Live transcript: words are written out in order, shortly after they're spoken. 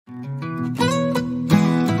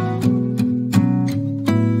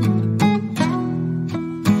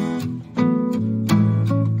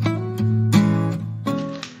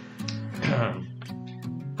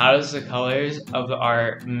does the colors of the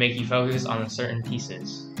art make you focus on certain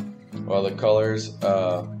pieces? Well, the colors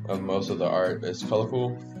of most of the art is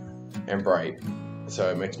colorful and bright,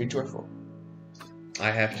 so it makes me joyful.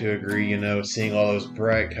 I have to agree, seeing all those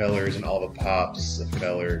bright colors and all the pops of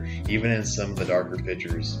color, even in some of the darker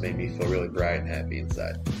pictures, made me feel really bright and happy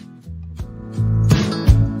inside.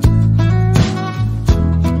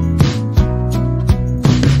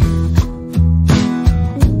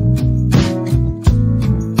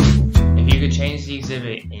 If you could change the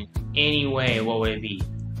exhibit in any way, what would it be?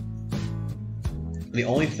 The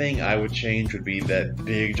only thing I would change would be that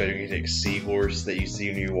big, gigantic seahorse that you see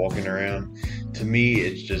when you're walking around. To me,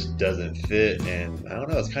 it just doesn't fit, and I don't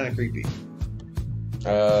know, it's kind of creepy.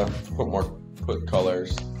 Put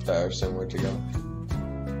colors that are similar together.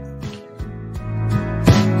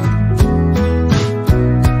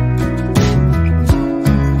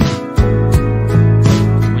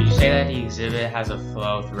 Would you say that the exhibit has a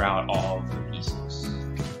flow throughout all of the pieces?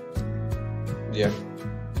 Yeah,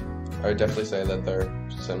 I would definitely say that they're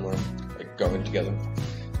similar, like going together.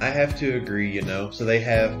 I have to agree, so they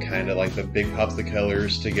have kind of like the big pops of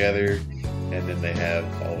colors together, and then they have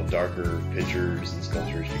all the darker pictures and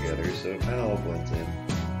sculptures together, so it kind of all blends in.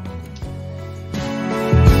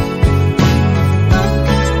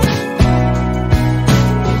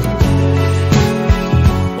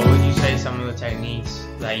 What would you say some of the techniques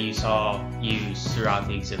that you saw used throughout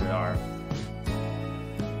the exhibit are?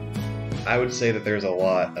 I would say that there's a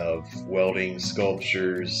lot of welding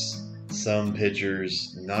sculptures, some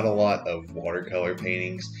pictures, not a lot of watercolor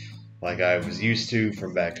paintings like I was used to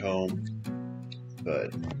from back home,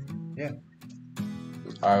 but yeah.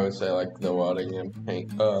 I would say like the welding and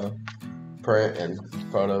paint, print and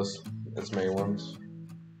photos as main ones.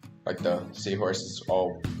 Like the seahorse is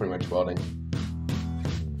all pretty much welding.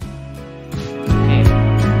 Okay.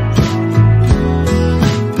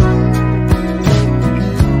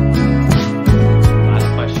 Last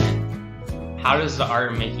question. How does the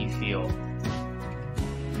art make you feel?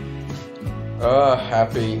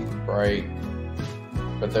 Happy, bright.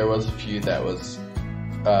 But there was a few that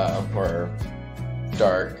were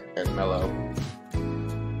dark and mellow.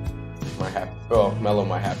 Mellow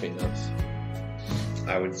my happiness.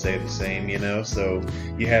 I would say the same, so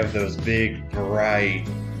you have those big, bright,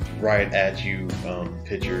 right at you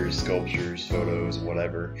pictures, sculptures, photos,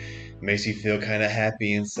 whatever. It makes you feel kind of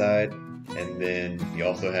happy inside. And then you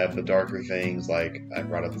also have the darker things, like I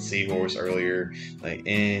brought up the seahorse earlier, like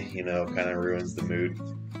kind of ruins the mood.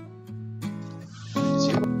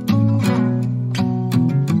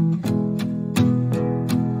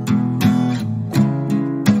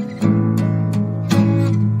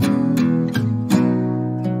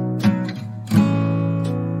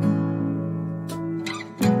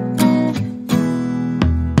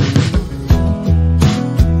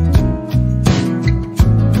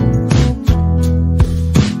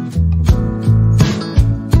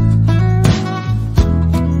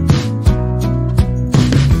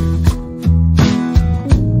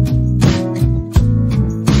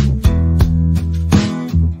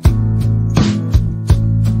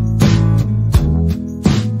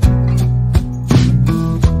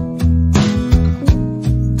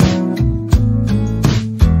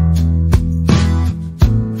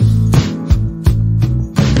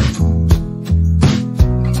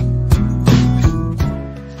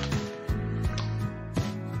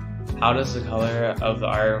 How does the color of the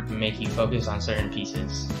art make you focus on certain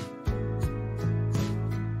pieces?